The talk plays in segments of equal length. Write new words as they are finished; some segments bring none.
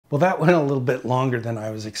Well, that went a little bit longer than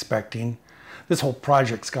I was expecting. This whole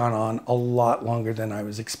project's gone on a lot longer than I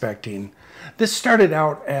was expecting. This started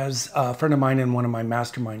out as a friend of mine in one of my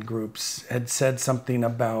mastermind groups had said something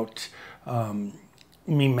about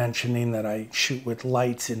me mentioning that I shoot with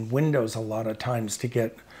lights in windows a lot of times to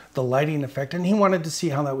get the lighting effect, and he wanted to see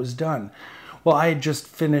how that was done. Well, I had just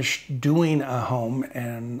finished doing a home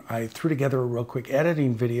and I threw together a real quick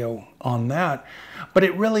editing video on that, but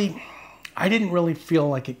I didn't really feel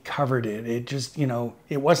like it covered it. It just,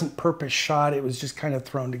 it wasn't purpose shot. It was just kind of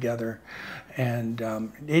thrown together. And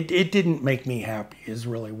it didn't make me happy is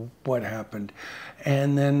really what happened.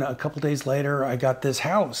 And then a couple days later, I got this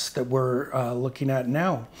house that we're looking at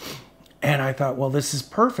now. And I thought, well, this is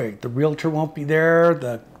perfect. The realtor won't be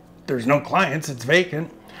there. There's no clients. It's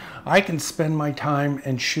vacant. I can spend my time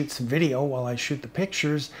and shoot some video while I shoot the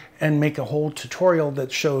pictures and make a whole tutorial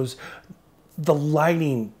that shows the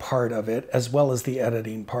lighting part of it as well as the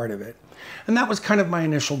editing part of it. And that was kind of my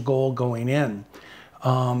initial goal going in.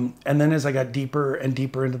 And then as I got deeper and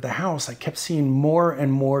deeper into the house, I kept seeing more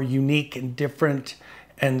and more unique and different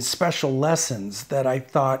and special lessons that I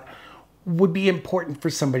thought would be important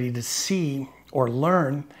for somebody to see or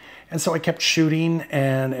learn. And so I kept shooting,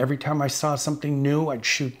 and every time I saw something new, I'd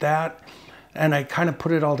shoot that. And I kind of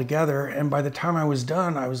put it all together. And by the time I was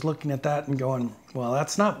done, I was looking at that and going, well,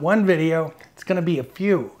 that's not one video, it's going to be a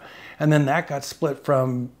few. And then that got split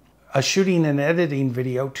from a shooting and editing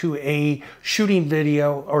video to a shooting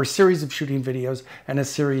video or a series of shooting videos and a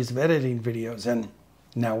series of editing videos. And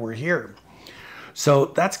now we're here. So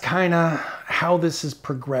that's kind of how this has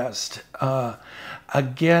progressed.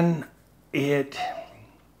 Again,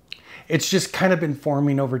 it's just kind of been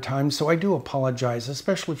forming over time. So I do apologize,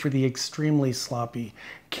 especially for the extremely sloppy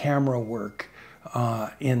camera work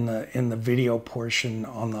in the video portion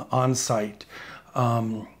on the on-site.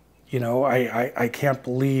 I can't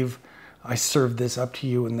believe I served this up to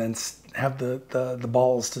you and then have the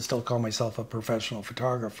balls to still call myself a professional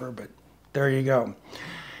photographer, but there you go.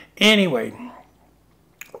 Anyway,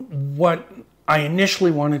 what I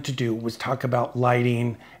initially wanted to do was talk about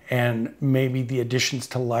lighting and maybe the additions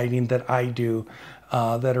to lighting that I do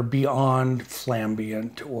that are beyond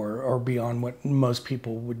flambient or beyond what most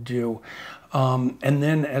people would do. And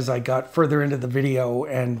then as I got further into the video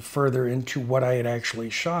and further into what I had actually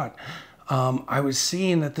shot, I was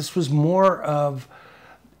seeing that this was more of,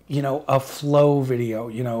 a flow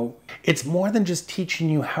video. It's more than just teaching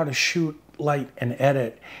you how to shoot, light, and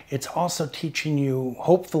edit. It's also teaching you,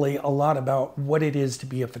 hopefully, a lot about what it is to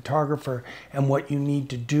be a photographer and what you need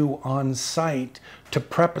to do on site to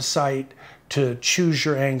prep a site, to choose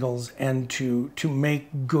your angles, and to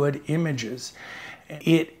make good images.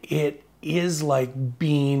 It is like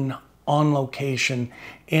being on location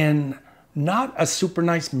in not a super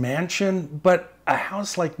nice mansion, but a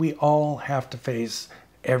house like we all have to face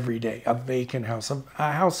every day. A vacant house,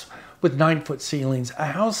 a house with 9-foot ceilings, a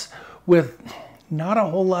house with not a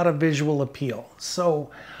whole lot of visual appeal. So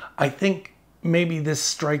I think maybe this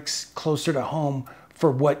strikes closer to home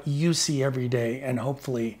for what you see every day, and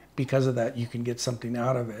hopefully because of that you can get something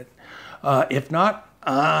out of it. If not,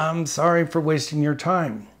 I'm sorry for wasting your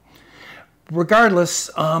time. Regardless,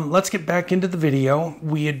 let's get back into the video.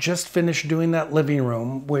 We had just finished doing that living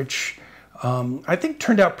room, which I think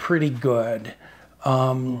turned out pretty good.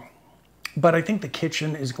 But I think the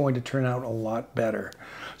kitchen is going to turn out a lot better.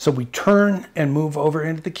 So we turn and move over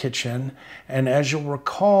into the kitchen, and as you'll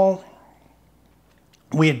recall,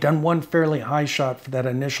 we had done one fairly high shot for that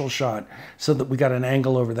initial shot so that we got an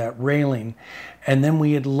angle over that railing. And then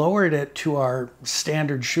we had lowered it to our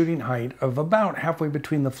standard shooting height of about halfway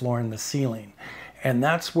between the floor and the ceiling. And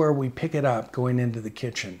that's where we pick it up going into the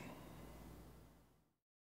kitchen.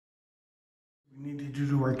 We need to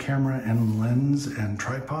do our camera and lens and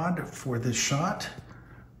tripod for this shot.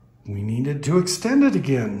 We needed to extend it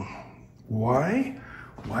again. Why?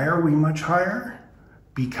 Why are we much higher?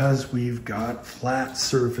 Because we've got flat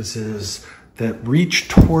surfaces that reach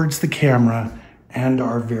towards the camera and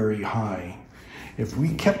are very high. If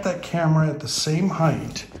we kept that camera at the same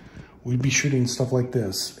height, we'd be shooting stuff like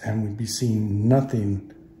this and we'd be seeing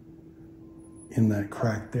nothing in that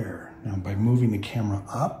crack there. Now, by moving the camera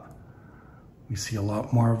up, we see a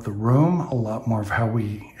lot more of the room, a lot more of how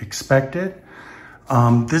we expect it.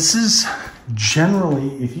 This is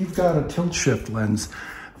generally, if you've got a tilt shift lens,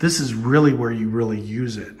 this is really where you really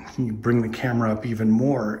use it. You bring the camera up even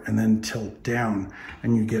more and then tilt down,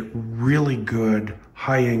 and you get really good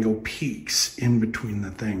high angle peaks in between the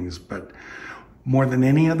things. But more than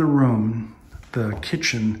any other room, the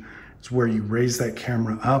kitchen is where you raise that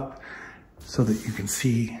camera up so that you can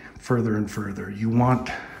see further and further. You want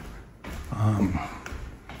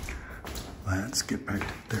Let's get back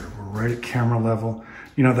to there. We're right at camera level.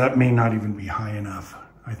 You know, that may not even be high enough.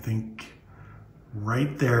 I think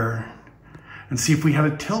right there. And see, if we had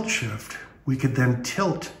a tilt shift, we could then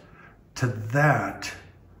tilt to that.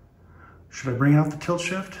 Should I bring out the tilt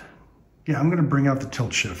shift? Yeah, I'm gonna bring out the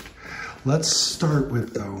tilt shift. Let's start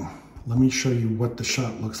with, though, let me show you what the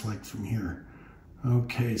shot looks like from here.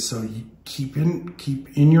 Okay, so you keep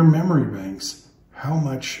in your memory banks how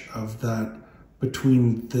much of that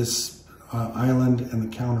between this island and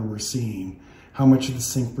the counter we're seeing, how much of the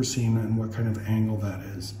sink we're seeing, and what kind of angle that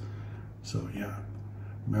is. So yeah,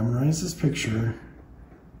 memorize this picture,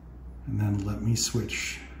 and then let me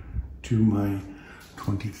switch to my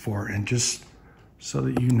 24. And just so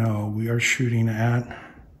that you know, we are shooting at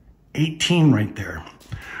 18 right there.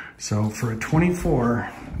 So for a 24,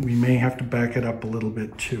 we may have to back it up a little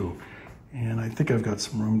bit too. And I think I've got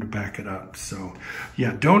some room to back it up. So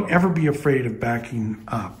yeah, don't ever be afraid of backing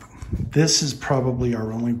up. This is probably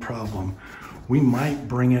our only problem. We might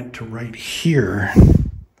bring it to right here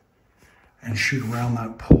and shoot around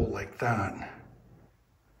that pole like that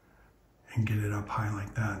and get it up high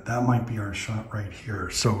like that. That might be our shot right here.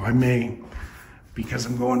 So I may, because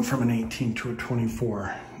I'm going from an 18 to a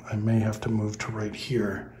 24, I may have to move to right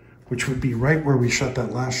here, which would be right where we shot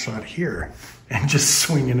that last shot here, and just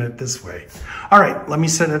swinging it this way. All right, let me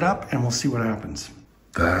set it up and we'll see what happens.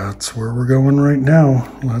 That's where we're going right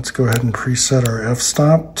now. Let's go ahead and preset our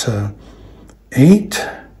f-stop to 8,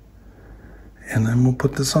 and then we'll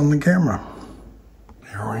put this on the camera.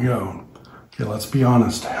 Here we go. Okay, let's be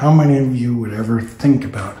honest. How many of you would ever think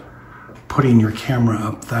about putting your camera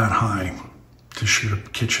up that high to shoot a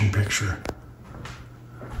kitchen picture?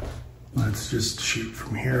 Let's just shoot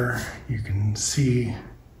from here. You can see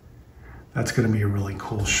that's gonna be a really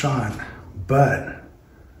cool shot, but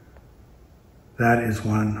that is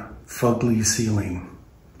one fugly ceiling.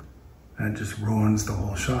 That just ruins the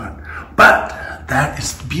whole shot. But that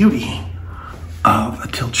is the beauty of a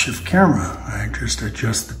tilt shift camera. I just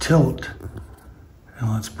adjust the tilt,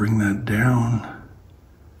 and let's bring that down.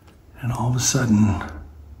 And all of a sudden,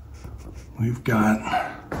 we've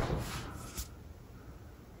got,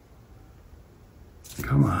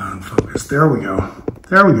 come on, focus. There we go.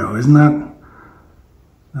 There we go. Isn't that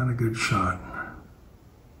a good shot?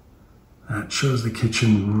 That shows the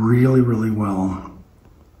kitchen really, really well.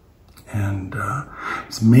 And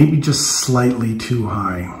it's maybe just slightly too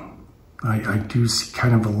high. I do see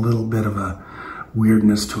kind of a little bit of a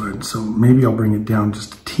weirdness to it. So maybe I'll bring it down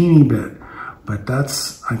just a teeny bit. But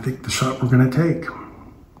that's, I think, the shot we're gonna take.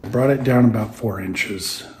 I brought it down about 4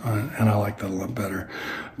 inches, and I like that a lot better.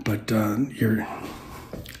 But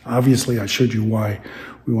obviously I showed you why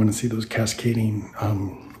we want to see those cascading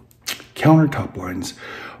countertop lines.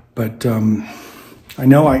 But I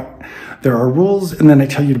know there are rules, and then I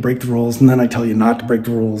tell you to break the rules, and then I tell you not to break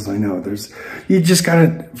the rules. I know you just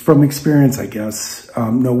gotta, from experience, I guess,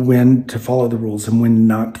 know when to follow the rules and when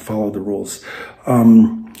not to follow the rules.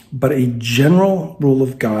 But a general rule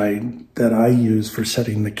of guide that I use for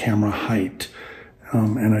setting the camera height,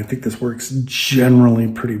 and I think this works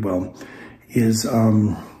generally pretty well, is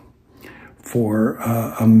for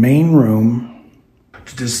a main room,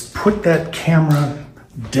 to just put that camera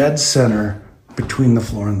dead center between the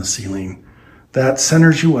floor and the ceiling. That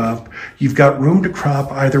centers you up. You've got room to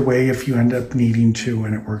crop either way if you end up needing to,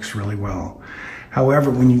 and it works really well.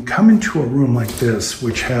 However, when you come into a room like this,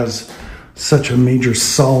 which has such a major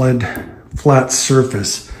solid flat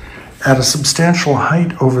surface at a substantial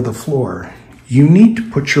height over the floor, you need to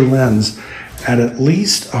put your lens at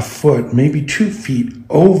least a foot, maybe 2 feet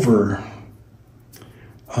over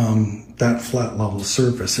that flat level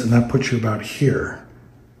surface, and that puts you about here,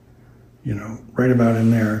 you know, right about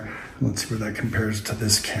in there. Let's see where that compares to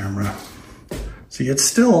this camera. See, it's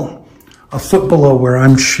still a foot below where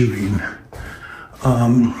I'm shooting.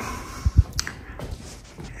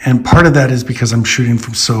 And part of that is because I'm shooting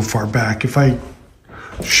from so far back. If I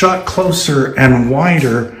shot closer and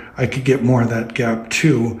wider, I could get more of that gap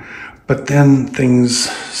too, but then things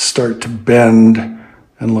start to bend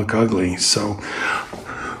and look ugly. So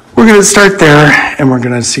we're gonna start there, and we're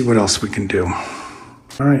gonna see what else we can do.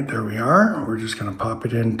 All right, there we are. We're just gonna pop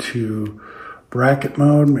it into bracket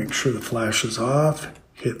mode, make sure the flash is off,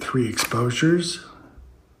 hit 3 exposures.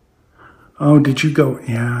 Oh, did you go?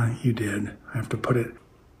 Yeah, you did. I have to put it.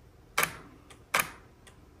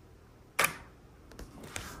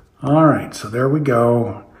 All right, so there we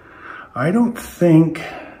go. I don't think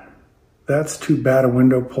that's too bad a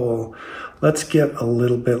window pull. Let's get a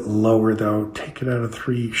little bit lower though. Take it out of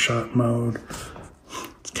 3-shot mode.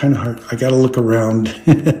 It's kind of hard. I gotta look around.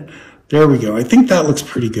 There we go. I think that looks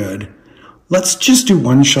pretty good. Let's just do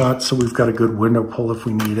one shot so we've got a good window pull if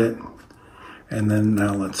we need it. And then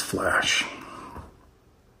now let's flash.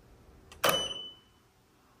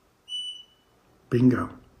 Bingo.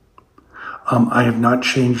 I have not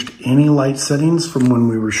changed any light settings from when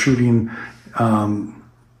we were shooting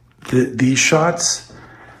these shots.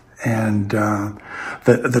 And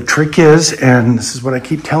the trick is, and this is what I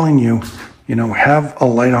keep telling you, you know, have a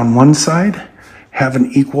light on one side, have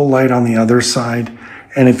an equal light on the other side,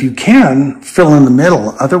 and if you can, fill in the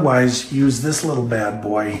middle. Otherwise, use this little bad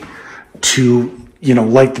boy to, you know,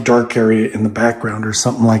 light the dark area in the background or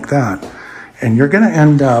something like that. And you're going to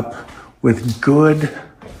end up with good,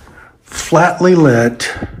 flatly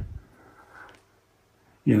lit,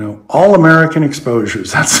 you know, all-American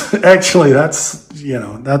exposures. That's actually, you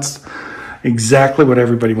know, that's exactly what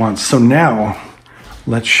everybody wants. So now,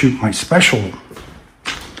 let's shoot my special.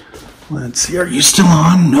 Let's see, are you still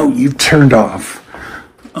on? No, you've turned off.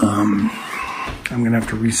 I'm gonna have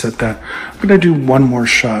to reset that. I'm gonna do one more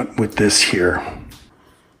shot with this here.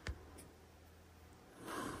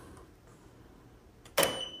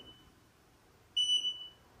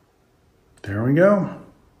 There we go.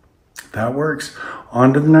 That works.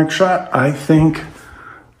 On to the next shot. I think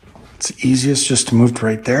it's easiest just to move to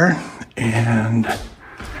right there, and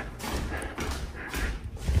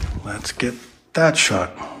let's get that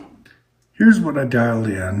shot. Here's what I dialed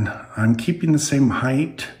in. I'm keeping the same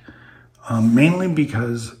height, mainly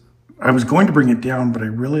because I was going to bring it down, but I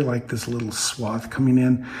really like this little swath coming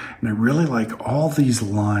in, and I really like all these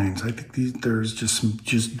lines. I think there's just some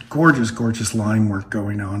gorgeous, gorgeous line work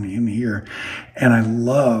going on in here. And I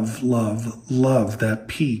love, love, love that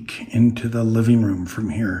peek into the living room from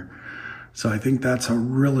here. So I think that's a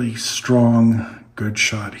really strong, good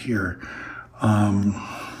shot here.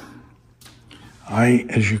 I,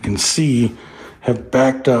 as you can see, have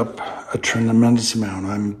backed up a tremendous amount.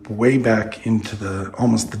 I'm way back into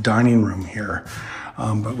almost the dining room here.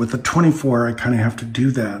 But with the 24, I kind of have to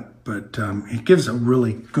do that. But it gives a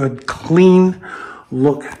really good, clean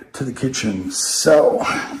look to the kitchen. So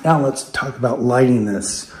now let's talk about lighting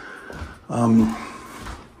this. I'm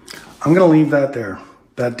gonna leave that there.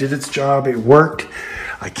 That did its job, it worked.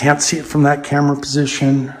 I can't see it from that camera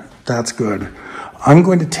position. That's good. I'm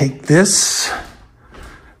going to take this.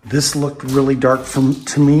 This looked really dark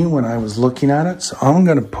to me when I was looking at it, so I'm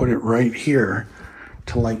gonna put it right here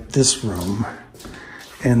to light this room.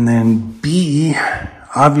 And then B,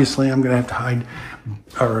 obviously I'm gonna have to hide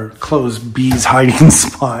or close B's hiding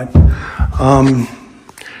spot.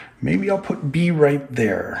 Maybe I'll put B right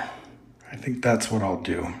there. I think that's what I'll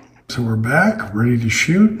do. So we're back, ready to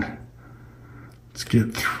shoot. Let's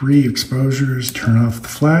get 3 exposures, turn off the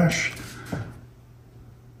flash.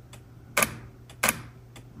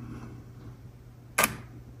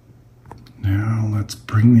 Now let's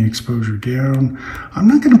bring the exposure down. I'm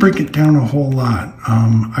not going to break it down a whole lot.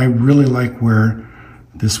 I really like where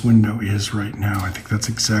this window is right now. I think that's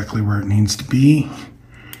exactly where it needs to be.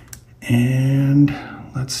 And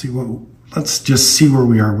let's just see where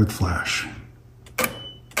we are with flash.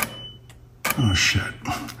 Oh shit.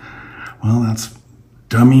 Well, that's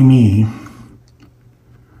dummy me.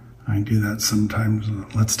 I do that sometimes.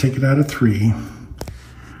 Let's take it out of 3.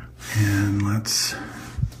 And let's...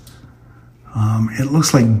 it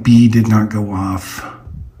looks like B did not go off.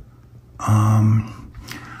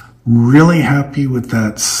 Really happy with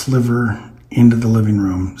that sliver into the living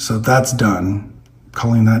room. So that's done.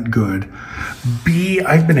 Calling that good. B,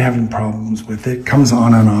 I've been having problems with it. Comes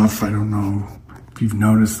on and off. I don't know if you've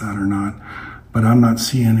noticed that or not, but I'm not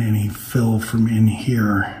seeing any fill from in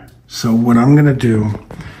here. So what I'm gonna do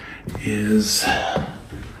is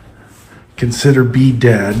consider B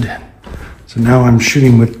dead. So now I'm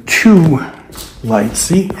shooting with 2 lights.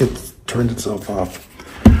 See, it turned itself off.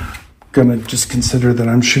 Gonna just consider that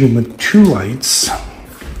I'm shooting with 2 lights,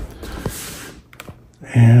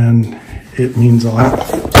 and it means I'll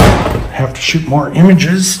have to shoot more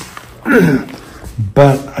images,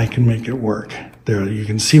 but I can make it work. There, you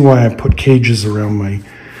can see why I put cages around my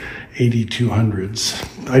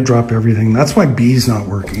 8200s. I drop everything. That's why B's not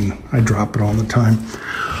working. I drop it all the time.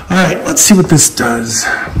 All right, let's see what this does.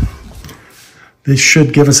 This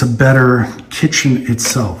should give us a better kitchen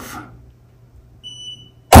itself.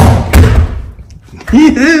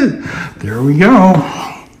 There we go.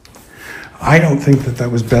 I don't think that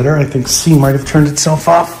was better. I think C might have turned itself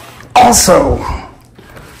off also.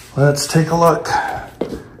 Let's take a look.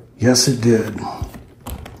 Yes, it did.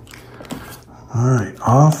 All right,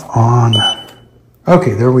 off, on.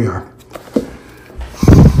 Okay, there we are.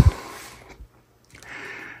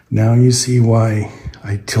 Now you see why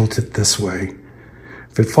I tilt it this way.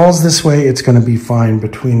 If it falls this way, it's going to be fine.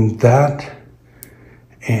 Between that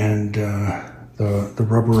and the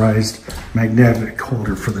rubberized magnetic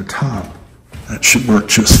holder for the top. That should work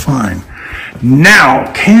just fine.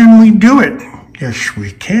 Now, can we do it? Yes,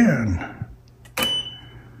 we can.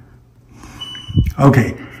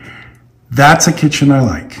 Okay, that's a kitchen I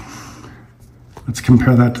like. Let's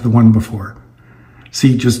compare that to the one before.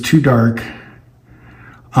 See, just too dark.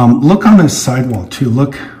 Look on this sidewall too,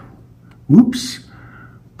 look, whoops.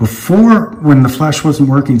 Before, when the flash wasn't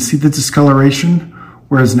working, see the discoloration?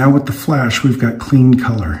 Whereas now with the flash, we've got clean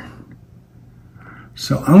color.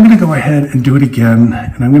 So I'm gonna go ahead and do it again,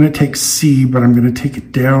 and I'm gonna take C, but I'm gonna take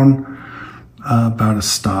it down about a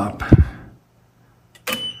stop.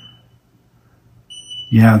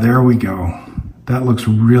 Yeah, there we go. That looks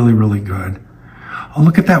really, really good. Oh,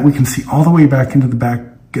 look at that, we can see all the way back into the back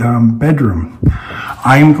bedroom.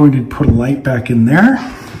 I am going to put a light back in there,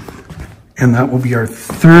 and that will be our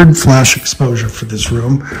third flash exposure for this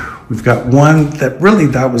room. We've got one that really,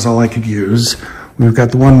 that was all I could use. We've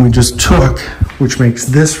got the one we just took, which makes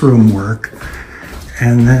this room work.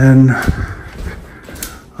 And then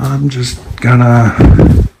I'm just gonna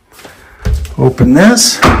open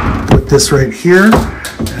this, put this right here,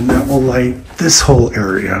 and that will light this whole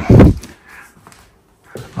area.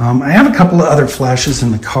 I have a couple of other flashes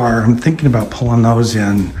in the car. I'm thinking about pulling those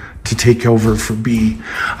in to take over for B.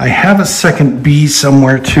 I have a second B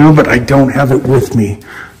somewhere too, but I don't have it with me.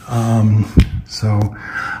 So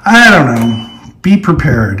I don't know, be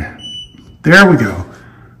prepared. There we go.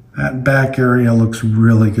 That back area looks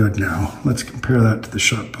really good now. Let's compare that to the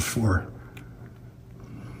shot before.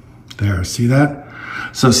 There, see that?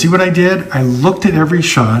 So see what I did? I looked at every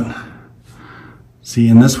shot. See,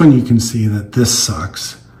 in this one you can see that this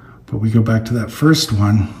sucks. But we go back to that first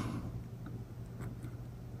one,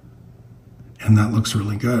 and that looks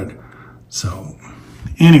really good. So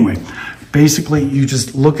anyway, basically you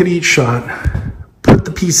just look at each shot, put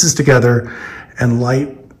the pieces together, and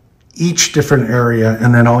light each different area,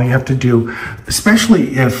 and then all you have to do,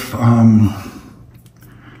 especially if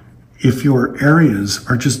your areas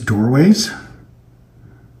are just doorways,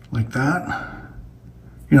 like that,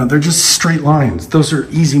 you know, they're just straight lines. Those are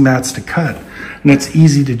easy mats to cut, and it's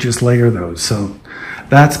easy to just layer those. So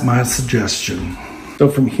that's my suggestion. So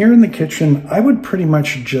from here in the kitchen, I would pretty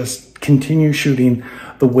much just continue shooting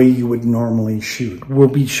the way you would normally shoot. We'll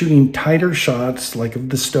be shooting tighter shots, like of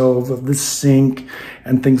the stove, of the sink,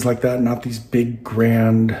 and things like that, not these big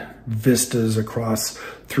grand vistas across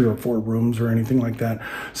 3 or 4 rooms or anything like that.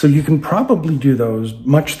 So you can probably do those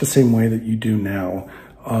much the same way that you do now.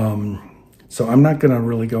 So I'm not gonna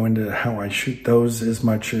really go into how I shoot those as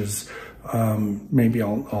much as maybe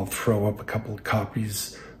I'll throw up a couple of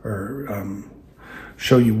copies or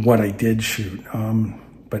show you what I did shoot.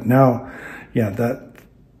 But now, yeah,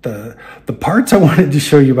 the parts I wanted to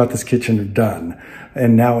show you about this kitchen are done.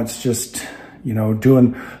 And now it's just, you know,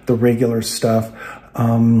 doing the regular stuff.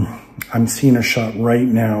 I'm seeing a shot right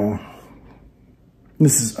now.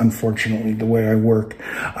 This is unfortunately the way I work.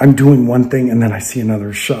 I'm doing one thing and then I see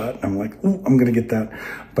another shot. I'm like, ooh, I'm gonna get that.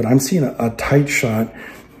 But I'm seeing a tight shot,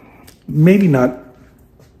 maybe not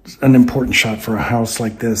an important shot for a house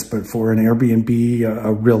like this, but for an Airbnb,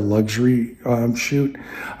 a real luxury shoot,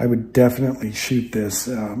 I would definitely shoot this,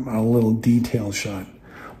 a little detail shot.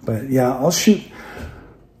 But yeah, I'll shoot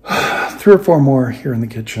 3 or 4 more here in the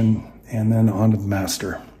kitchen and then on to the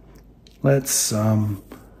master. Let's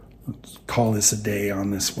call this a day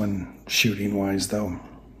on this one, shooting wise though.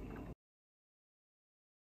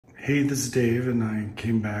 Hey, this is Dave, and I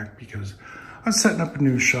came back because I was setting up a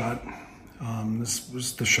new shot. This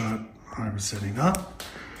was the shot I was setting up,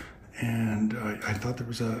 and I thought there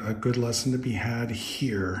was a good lesson to be had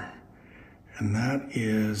here, and that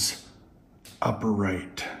is upper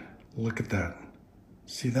right. Look at that.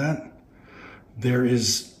 See that? There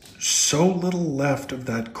is so little left of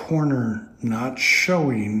that corner not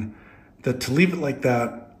showing that to leave it like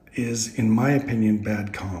that is, in my opinion,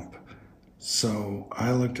 bad comp. So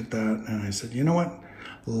I looked at that and I said, you know what?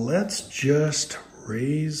 Let's just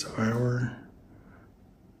raise our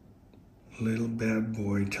little bad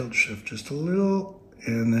boy tilt shift just a little,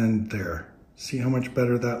 and then there. See how much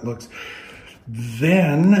better that looks?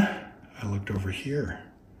 Then I looked over here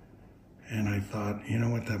and I thought, you know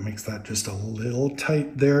what? That makes that just a little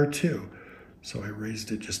tight there too. So I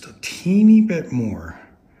raised it just a teeny bit more.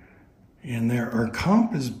 And there, our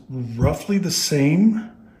comp is roughly the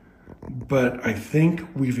same, but I think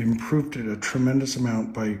we've improved it a tremendous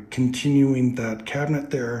amount by continuing that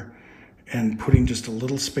cabinet there and putting just a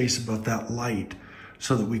little space above that light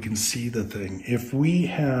so that we can see the thing. If we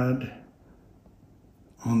had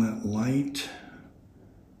on that light,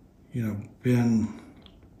 you know, been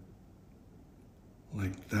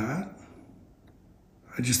like that.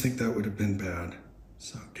 I just think that would have been bad.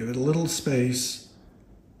 So give it a little space,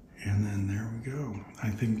 and then there we go. I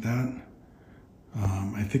think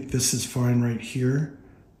this is fine right here.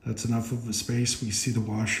 That's enough of a space. We see the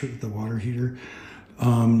washer, the water heater.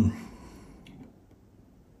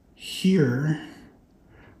 Here,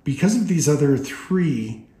 because of these other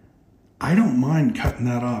three, I don't mind cutting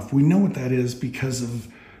that off. We know what that is because of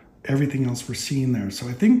everything else we're seeing there. So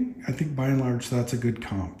I think by and large, that's a good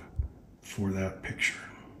comp for that picture.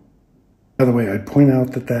 By the way, I'd point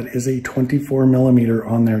out that that is a 24 millimeter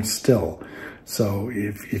on there still. So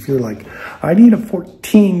if you're like, I need a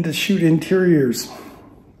 14 to shoot interiors.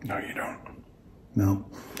 No, you don't. No.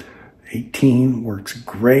 18 works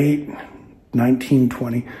great. 19,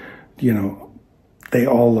 20, you know, they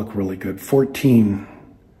all look really good. 14,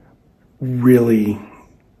 really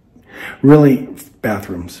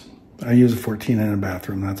bathrooms. I use a 14 in a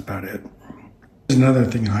bathroom. That's about it. Another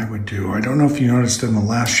thing I would do, I don't know if you noticed in the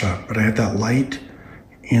last shot, but I had that light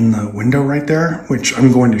in the window right there, which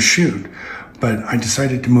I'm going to shoot, but I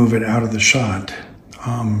decided to move it out of the shot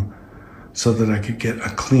so that I could get a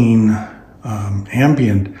clean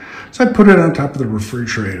ambient. So I put it on top of the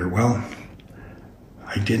refrigerator. Well,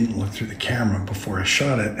 I didn't look through the camera before I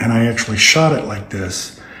shot it, and I actually shot it like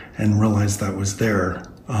this and realized that was there.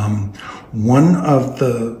 One of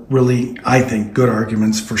the really, I think, good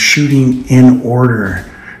arguments for shooting in order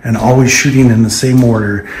and always shooting in the same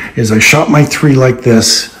order is I shot my 3 like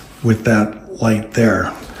this with that light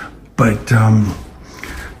there. But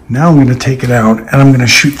now I'm going to take it out and I'm going to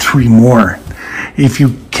shoot 3 more. If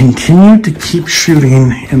you continue to keep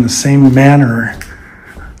shooting in the same manner,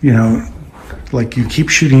 you know, like you keep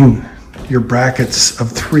shooting your brackets of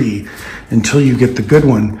 3 until you get the good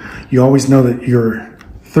one, you always know that your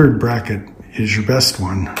 3rd bracket is your best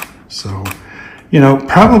one. So, you know,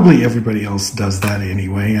 probably everybody else does that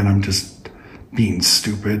anyway, and I'm just being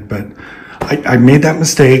stupid, but I made that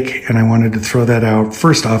mistake and I wanted to throw that out.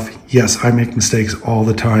 First off, yes, I make mistakes all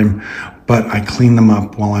the time, but I clean them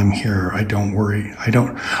up while I'm here. I don't worry.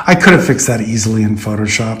 I could have fixed that easily in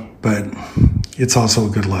Photoshop, but it's also a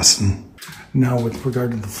good lesson. Now, with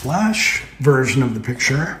regard to the flash version of the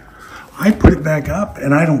picture, I put it back up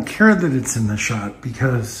and I don't care that it's in the shot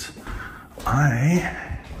because I'm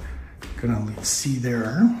gonna leave C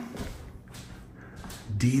there,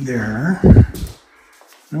 D there.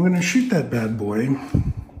 I'm gonna shoot that bad boy.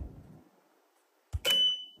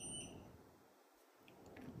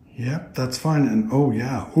 Yep, that's fine. And oh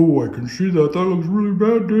yeah, oh, I can see that. That looks really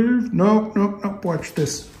bad, Dave. Nope, nope, nope, watch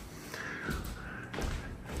this.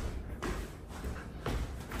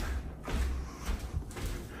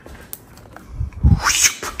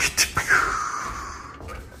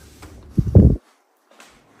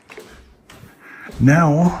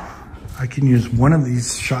 Now, I can use one of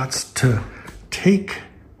these shots to take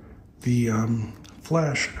the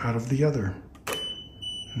flash out of the other.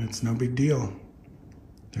 And it's no big deal.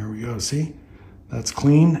 There we go, see? That's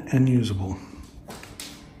clean and usable.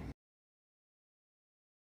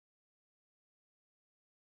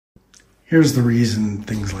 Here's the reason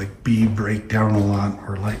things like B break down a lot,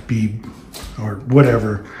 or like B, or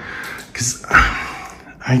whatever, because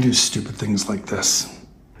I do stupid things like this.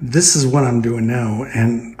 This is what I'm doing now,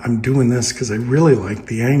 and I'm doing this because I really like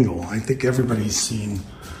the angle. I think everybody's seen,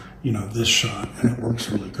 you know, this shot, and it works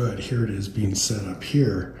really good. Here it is being set up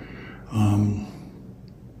here.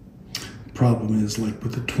 Problem is, like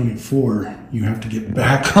with the 24, you have to get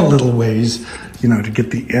back a little ways, you know, to get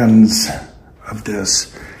the ends of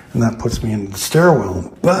this, and that puts me into the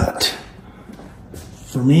stairwell. But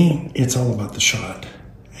for me, it's all about the shot,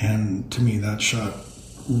 and to me, that shot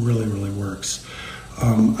really, really works.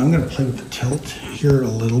 I'm going to play with the tilt here a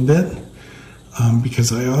little bit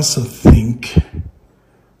because I also think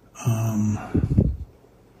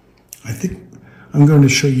I'm going to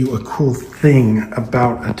show you a cool thing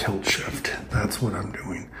about a tilt shift. That's what I'm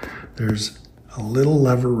doing. There's a little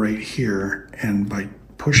lever right here, and by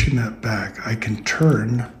pushing that back, I can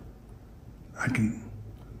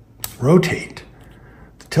rotate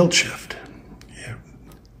the tilt shift. Yeah.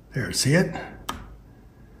 There, see it?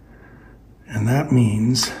 And that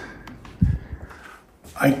means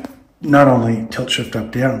I not only tilt shift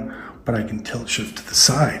up, down, but I can tilt shift to the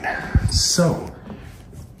side. So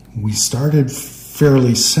we started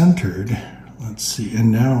fairly centered. Let's see,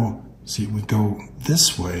 and now, see, we go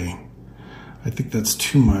this way. I think that's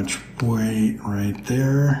too much. Wait, right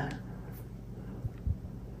there.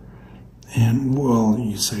 And, well,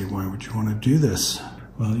 you say, why would you want to do this?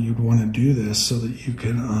 Well, you'd want to do this so that you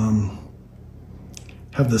can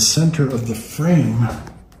have the center of the frame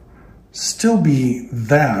still be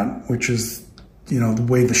that, which is you know, the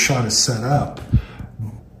way the shot is set up,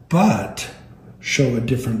 but show a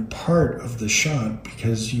different part of the shot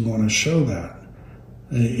because you want to show that.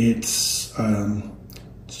 It's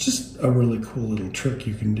just a really cool little trick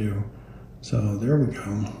you can do. So there we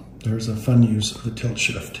go. There's a fun use of the tilt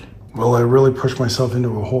shift. Well, I really pushed myself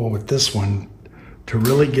into a hole with this one. To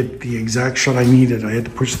really get the exact shot I needed, I had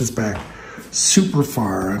to push this back super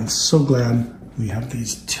far. I'm so glad we have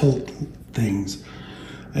these tilt things.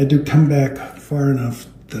 I had to come back far enough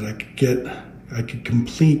that I could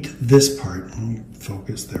complete this part. Let me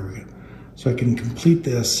focus, there we go. So I can complete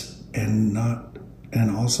this and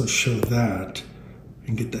also show that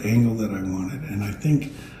and get the angle that I wanted. And I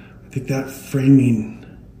think that framing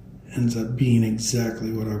ends up being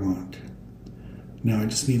exactly what I want. Now I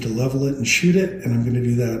just need to level it and shoot it, and I'm gonna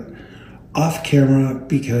do that off camera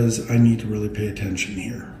because I need to really pay attention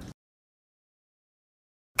here.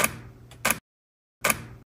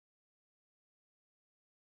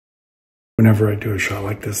 Whenever I do a shot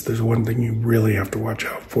like this, there's one thing you really have to watch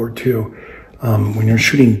out for too. When you're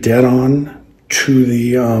shooting dead on to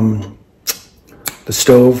the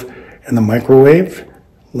stove and the microwave,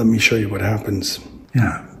 let me show you what happens.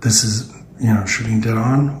 Yeah, this is, you know, shooting dead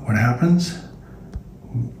on. What happens?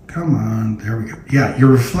 Come on, there we go. Yeah, your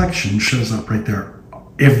reflection shows up right there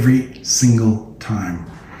every single time.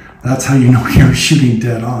 That's how you know you're shooting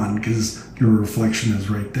dead on, because your reflection is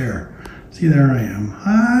right there. See, there I am.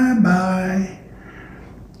 Hi, bye.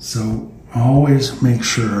 So always make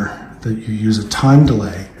sure that you use a time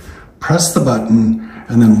delay, press the button,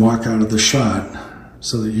 and then walk out of the shot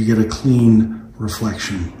so that you get a clean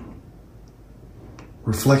reflection.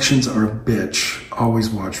 Reflections are a bitch. Always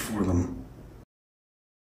watch for them.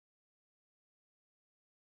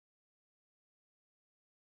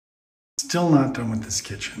 Still not done with this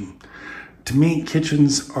kitchen. To me,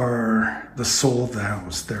 kitchens are the soul of the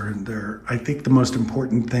house. They're I think, the most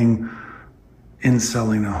important thing in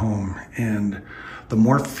selling a home. And the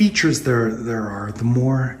more features there are, the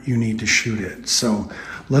more you need to shoot it. So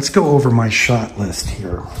let's go over my shot list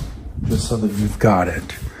here, just so that you've got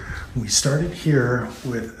it. We started here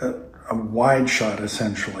with a wide shot,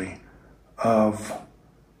 essentially, of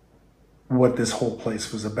what this whole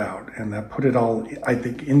place was about. And that put it all, I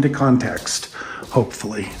think, into context,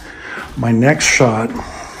 hopefully. My next shot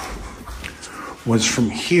was from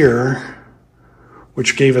here,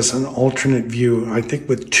 which gave us an alternate view. I think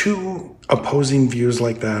with two opposing views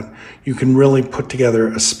like that, you can really put together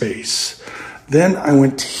a space. Then I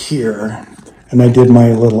went to here and I did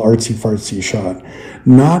my little artsy-fartsy shot.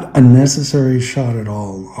 Not a necessary shot at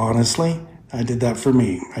all, honestly. I did that for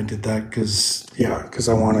me. I did that because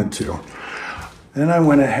I wanted to. Then I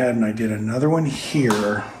went ahead and I did another one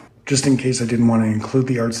here, just in case I didn't want to include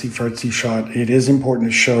the artsy-fartsy shot. It is important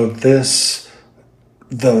to show this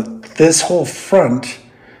whole front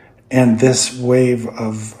and this wave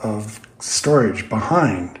of storage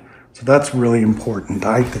behind. So that's really important,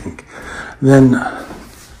 I think. Then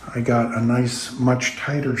I got a nice, much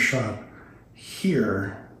tighter shot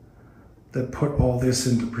here that put all this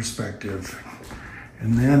into perspective.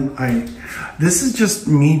 And then this is just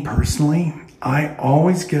me personally, I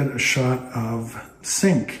always get a shot of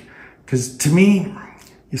sink, because to me,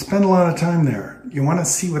 you spend a lot of time there. You want to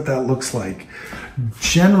see what that looks like.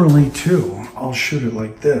 Generally too, I'll shoot it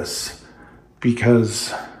like this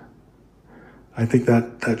because I think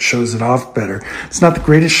that shows it off better. It's not the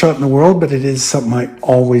greatest shot in the world, but it is something I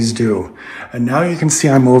always do. And now you can see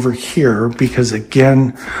I'm over here because,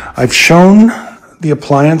 again, I've shown the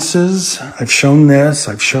appliances, I've shown this,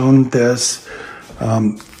 I've shown this.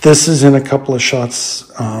 This is in a couple of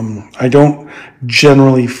shots. I don't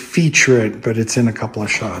generally feature it, but it's in a couple of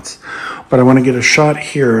shots. But I want to get a shot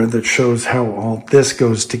here that shows how all this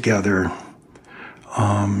goes together.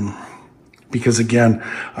 Because again,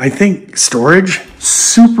 I think storage,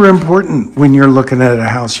 super important when you're looking at a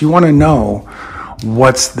house. You want to know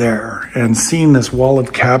what's there. And seeing this wall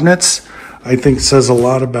of cabinets, I think says a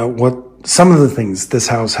lot about what some of the things this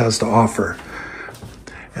house has to offer.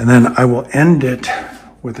 And then I will end it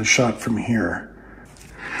with a shot from here.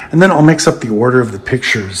 And then I'll mix up the order of the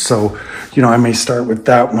pictures. So, you know, I may start with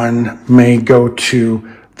that one, may go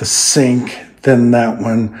to the sink, then that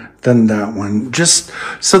one, just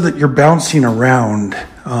so that you're bouncing around.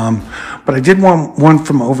 But I did want one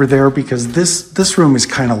from over there because this room is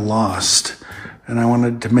kind of lost. And I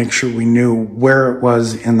wanted to make sure we knew where it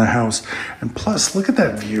was in the house. And plus, look at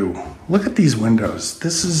that view. Look at these windows.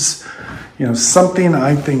 This is, you know, something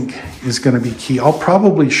I think is going to be key. I'll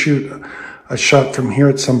probably shoot a shot from here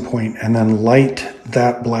at some point and then light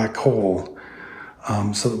that black hole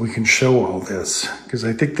so that we can show all this. Because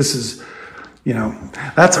I think this is You know,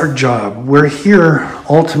 that's our job. We're here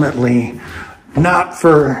ultimately not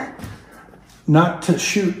to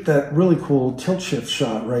shoot that really cool tilt shift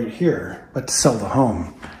shot right here, but to sell the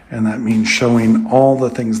home. And that means showing all the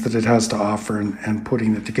things that it has to offer and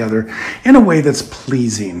putting it together in a way that's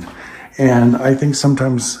pleasing. And I think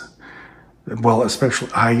sometimes, well, especially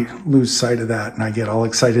I lose sight of that and I get all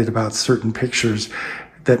excited about certain pictures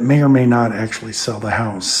that may or may not actually sell the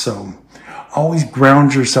house. So always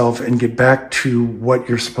ground yourself and get back to what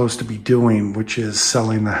you're supposed to be doing, which is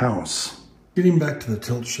selling the house. Getting back to the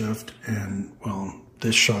tilt shift and, well,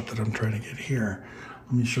 this shot that I'm trying to get here,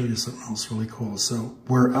 let me show you something else really cool. So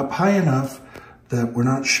we're up high enough that we're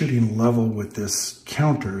not shooting level with this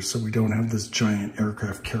counter, so we don't have this giant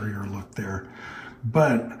aircraft carrier look there.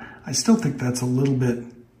 But I still think that's a little bit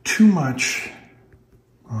too much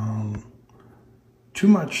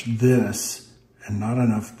this and not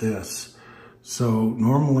enough this. So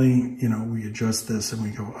normally, you know, we adjust this and we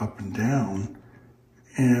go up and down.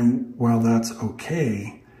 And while that's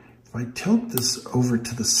okay, if I tilt this over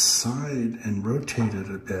to the side and rotate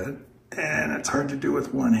it a bit, and it's hard to do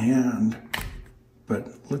with one hand, but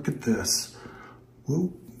look at this.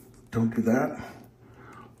 Whoop, don't do that.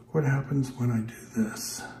 Look what happens when I do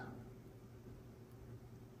this.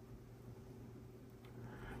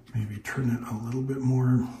 Maybe turn it a little bit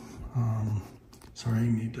more. Sorry, I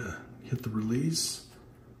need to hit the release.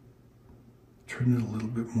 Turn it a little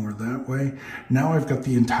bit more that way. Now I've got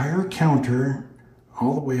the entire counter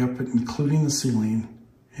all the way up, including the ceiling,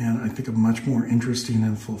 and I think a much more interesting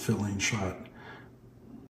and fulfilling shot.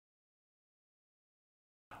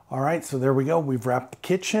 All right, so there we go. We've wrapped the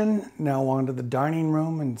kitchen. Now on to the dining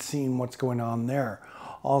room and seeing what's going on there.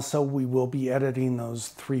 Also, we will be editing those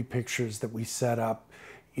 3 pictures that we set up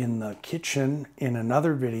in the kitchen in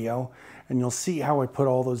another video, and you'll see how I put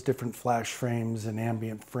all those different flash frames and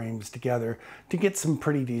ambient frames together to get some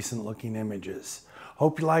pretty decent looking images.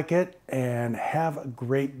 Hope you like it and have a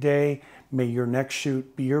great day. May your next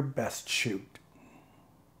shoot be your best shoot.